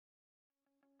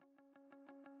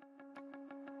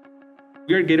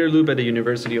We are Gatorloop at the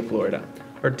University of Florida.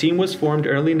 Our team was formed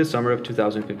early in the summer of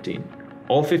 2015.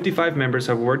 All 55 members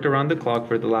have worked around the clock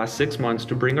for the last 6 months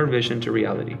to bring our vision to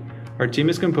reality. Our team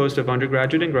is composed of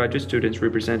undergraduate and graduate students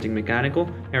representing mechanical,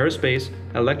 aerospace,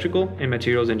 electrical, and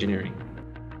materials engineering.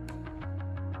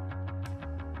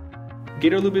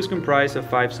 Gatorloop is comprised of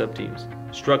 5 subteams: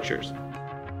 structures,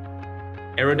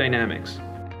 aerodynamics,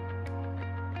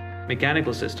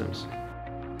 mechanical systems,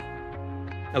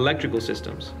 electrical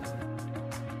systems,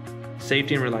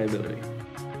 safety and reliability.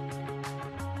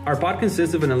 Our pod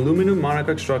consists of an aluminum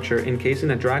monocoque structure encased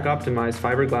in a drag-optimized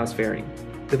fiberglass fairing.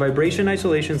 The vibration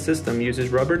isolation system uses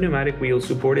rubber pneumatic wheels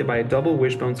supported by a double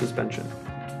wishbone suspension.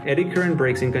 Eddy current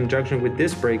brakes in conjunction with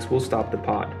disc brakes will stop the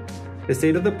pod. The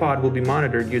state of the pod will be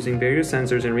monitored using various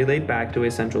sensors and relayed back to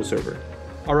a central server.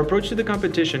 Our approach to the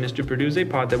competition is to produce a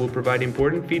pod that will provide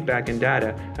important feedback and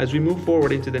data as we move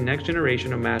forward into the next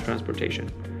generation of mass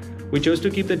transportation. We chose to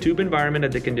keep the tube environment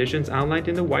at the conditions outlined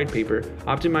in the white paper,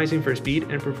 optimizing for speed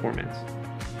and performance.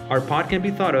 Our pod can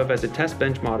be thought of as a test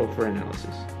bench model for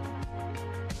analysis.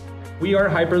 We are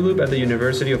Hyperloop at the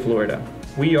University of Florida.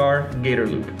 We are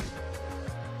Gatorloop.